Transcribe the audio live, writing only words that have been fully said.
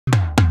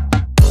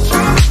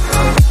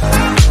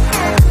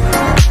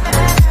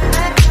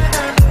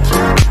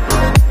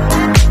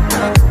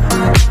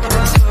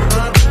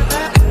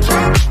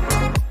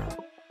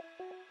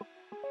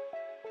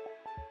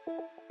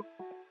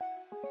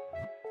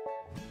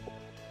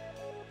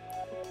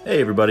Hey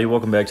everybody,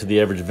 welcome back to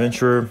The Average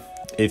Adventurer.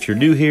 If you're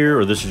new here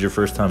or this is your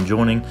first time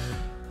joining,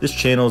 this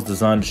channel is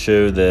designed to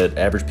show that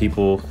average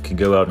people can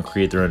go out and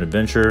create their own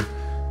adventure.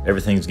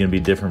 Everything's going to be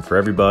different for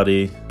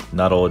everybody.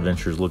 Not all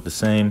adventures look the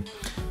same,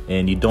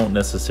 and you don't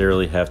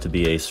necessarily have to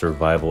be a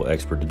survival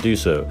expert to do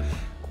so.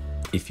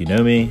 If you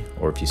know me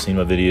or if you've seen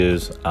my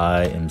videos,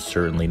 I am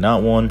certainly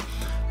not one.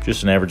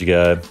 Just an average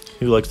guy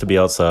who likes to be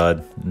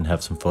outside and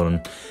have some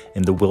fun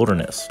in the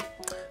wilderness.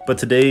 But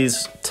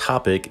today's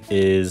topic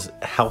is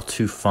how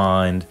to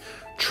find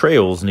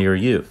trails near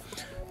you.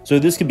 So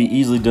this can be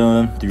easily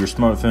done through your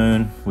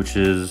smartphone, which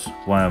is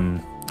why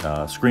I'm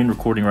screen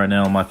recording right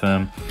now on my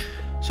phone.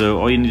 So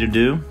all you need to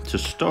do to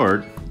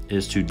start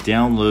is to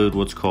download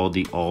what's called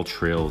the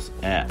AllTrails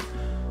app.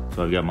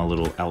 So I've got my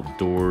little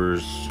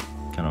outdoors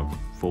kind of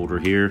folder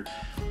here.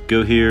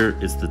 Go here,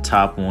 it's the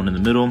top one in the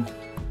middle.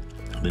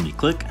 Then you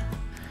click,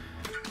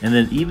 and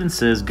then it even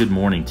says good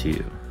morning to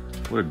you.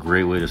 What a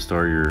great way to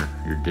start your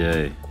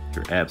day,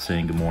 your app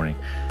saying good morning.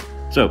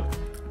 So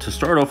to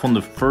start off on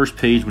the first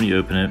page when you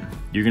open it,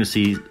 you're gonna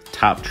see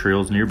top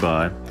trails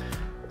nearby.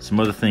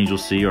 Some other things you'll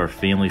see are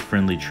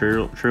family-friendly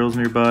trails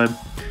nearby,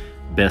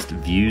 best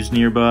views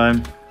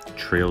nearby,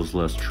 trails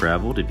less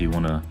traveled if you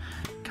wanna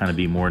kind of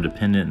be more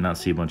independent and not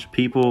see a bunch of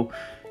people.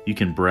 You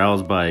can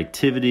browse by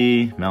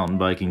activity, mountain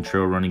biking,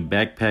 trail running,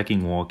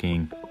 backpacking,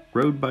 walking,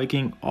 road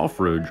biking,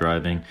 off-road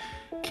driving,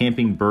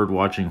 camping, bird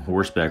watching,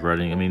 horseback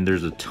riding. I mean,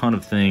 there's a ton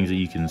of things that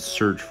you can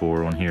search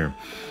for on here.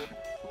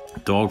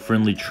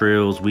 Dog-friendly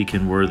trails,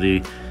 weekend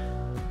worthy.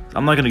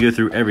 I'm not going to go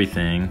through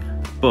everything,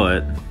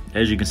 but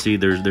as you can see,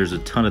 there's a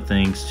ton of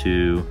things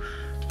to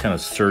kind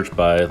of search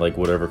by, like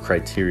whatever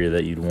criteria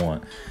that you'd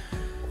want.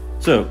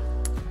 So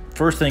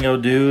first thing I'll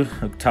do,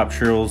 top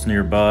trails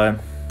nearby,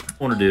 what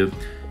I want to do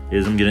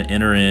is I'm going to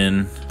enter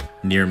in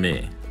near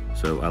me.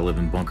 So I live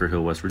in Bunker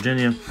Hill, West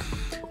Virginia.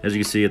 As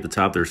you can see at the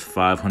top, there's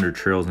 500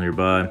 trails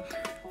nearby.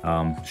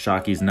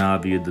 Shocky's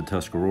Knob, the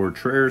Tuscarora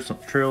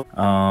Trail.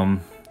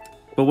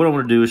 But what I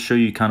want to do is show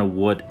you kind of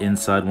what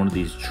inside one of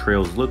these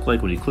trails look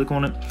like when you click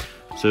on it.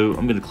 So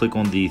I'm going to click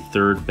on the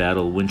Third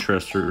Battle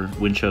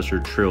Winchester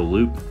Trail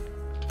Loop.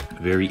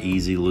 Very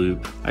easy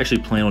loop. I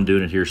actually plan on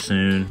doing it here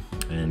soon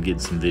and getting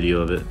some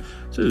video of it.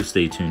 So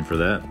stay tuned for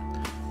that.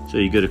 So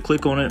you go to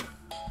click on it,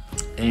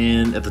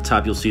 and at the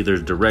top you'll see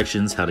there's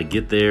directions how to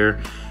get there.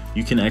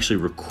 You can actually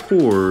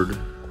record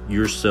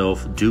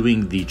yourself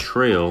doing the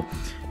trail,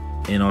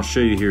 and I'll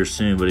show you here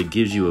soon, but it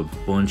gives you a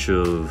bunch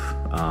of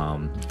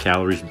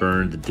calories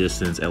burned, the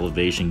distance,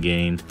 elevation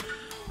gained.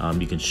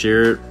 You can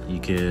share it, you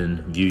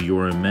can view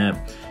your own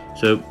map.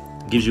 So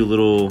it gives you a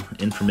little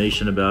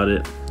information about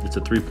it. It's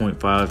a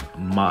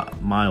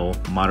 3.5 mile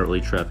moderately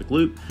traffic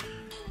loop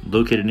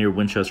located near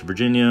Winchester,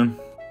 Virginia.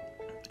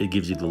 It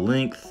gives you the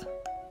length,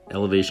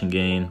 elevation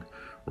gain,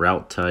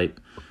 route type.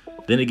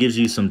 Then it gives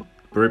you some,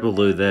 right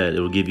below that, it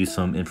will give you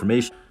some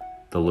information.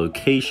 The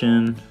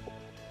location,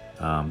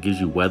 gives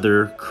you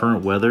weather,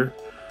 current weather.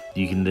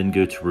 You can then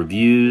go to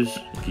reviews.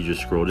 If you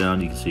just scroll down,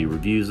 you can see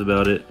reviews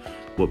about it,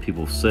 what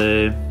people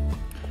say.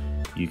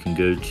 You can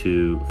go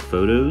to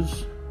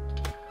photos,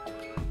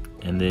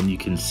 and then you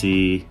can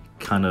see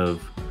kind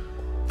of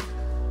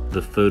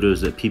the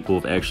photos that people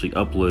have actually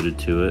uploaded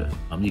to it.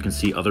 You can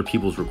see other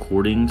people's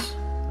recordings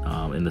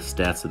and the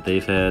stats that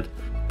they've had.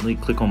 Let me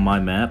click on my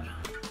map,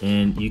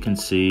 and you can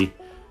see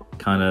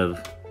kind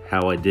of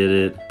how I did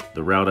it,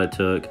 the route I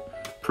took.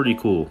 Pretty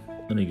cool.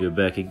 Let me go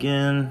back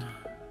again.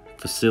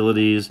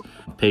 Facilities,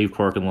 paved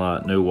parking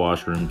lot, no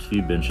washrooms,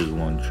 few benches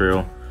along the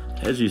trail.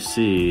 As you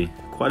see,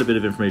 quite a bit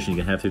of information you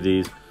can have through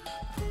these.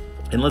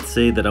 And let's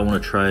say that I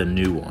want to try a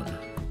new one.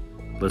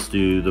 Let's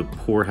do the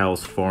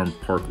Poorhouse Farm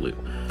Park Loop,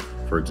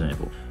 for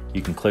example.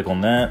 You can click on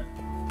that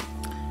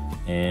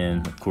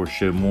and of course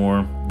show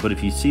more. But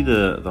if you see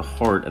the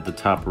heart at the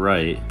top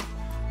right,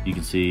 you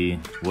can see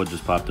what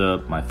just popped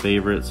up, my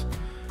favorites.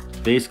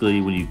 Basically,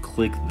 when you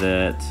click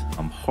that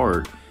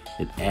heart,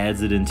 it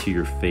adds it into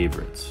your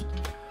favorites.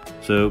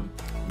 So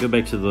go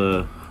back to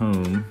the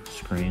home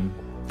screen.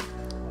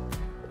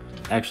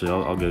 Actually,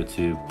 I'll go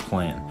to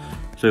plan.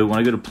 So when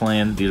I go to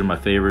plan, these are my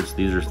favorites.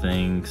 These are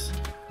things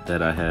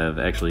that I have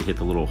actually hit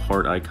the little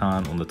heart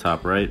icon on the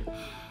top right.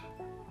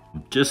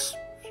 Just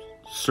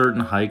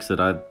certain hikes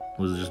that I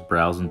was just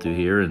browsing through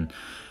here and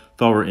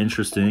thought were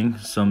interesting.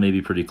 Some may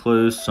be pretty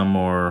close, some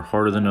are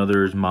harder than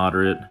others,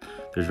 moderate.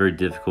 There's very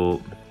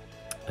difficult.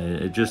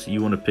 It just,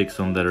 you want to pick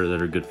some that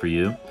are good for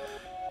you.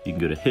 You can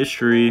go to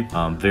history,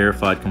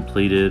 verified,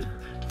 completed.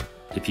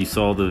 If you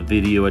saw the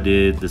video I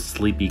did, the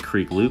Sleepy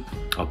Creek Loop,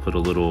 I'll put a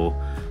little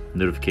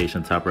notification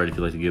on the top right if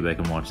you'd like to go back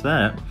and watch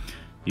that.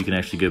 You can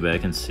actually go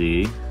back and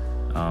see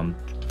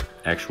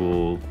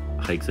actual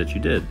hikes that you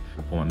did.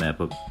 I'll pull my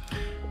map up.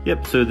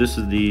 Yep, so this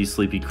is the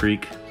Sleepy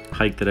Creek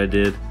hike that I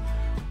did.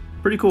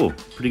 Pretty cool,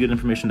 pretty good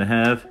information to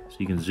have. So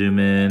you can zoom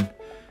in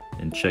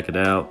and check it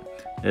out.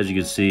 As you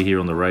can see here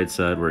on the right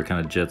side where it kind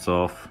of jets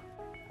off,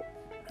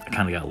 I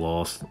kind of got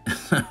lost.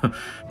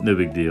 No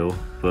big deal.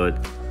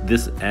 But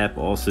this app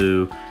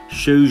also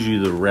shows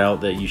you the route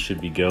that you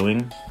should be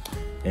going.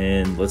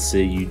 and let's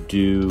say you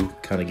do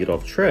kind of get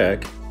off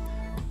track,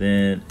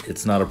 then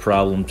it's not a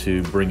problem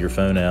to bring your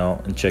phone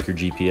out and check your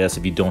GPS.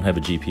 If you don't have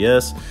a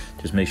GPS,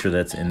 just make sure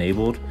that's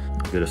enabled.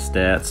 Go to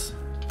stats.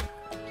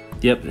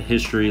 Yep,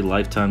 history,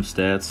 lifetime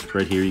stats.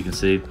 Right here you can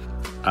see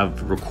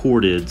I've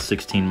recorded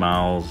 16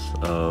 miles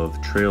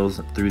of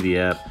trails through the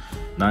app,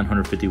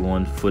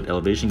 951 foot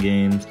elevation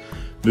gains,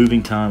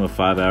 moving time of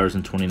 5 hours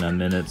and 29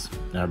 minutes.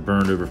 And I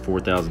burned over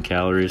 4,000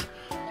 calories.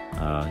 You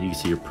can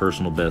see your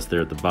personal best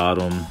there at the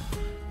bottom.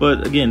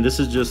 But again, this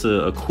is just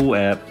a cool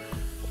app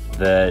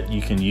that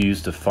you can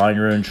use to find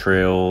your own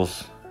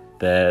trails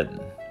that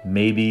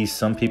maybe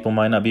some people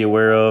might not be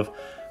aware of,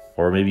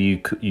 or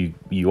maybe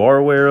you are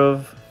aware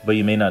of, but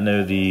you may not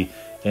know the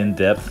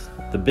in-depth.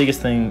 The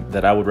biggest thing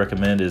that I would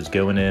recommend is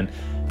going in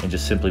and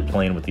just simply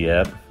playing with the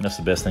app. That's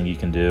the best thing you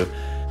can do.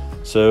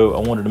 So I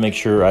wanted to make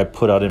sure I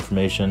put out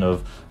information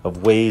of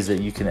ways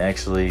that you can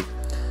actually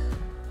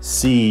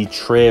see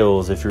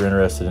trails if you're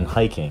interested in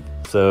hiking.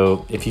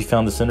 So if you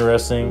found this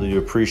interesting, really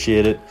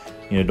appreciate it.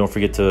 Don't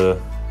forget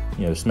to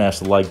smash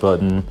the like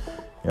button,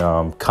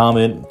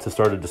 comment to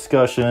start a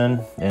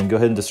discussion, and go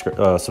ahead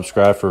and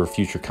subscribe for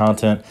future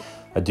content.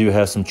 I do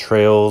have some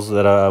trails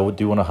that I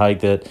do want to hike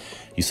that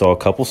you saw a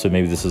couple, so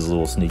maybe this is a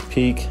little sneak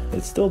peek.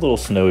 It's still a little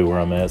snowy where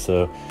I'm at,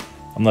 so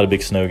I'm not a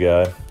big snow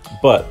guy.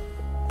 But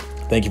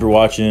thank you for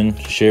watching.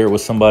 Share it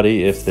with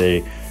somebody if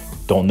they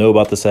don't know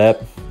about this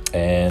app,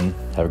 and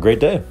have a great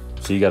day.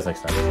 See you guys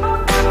next time.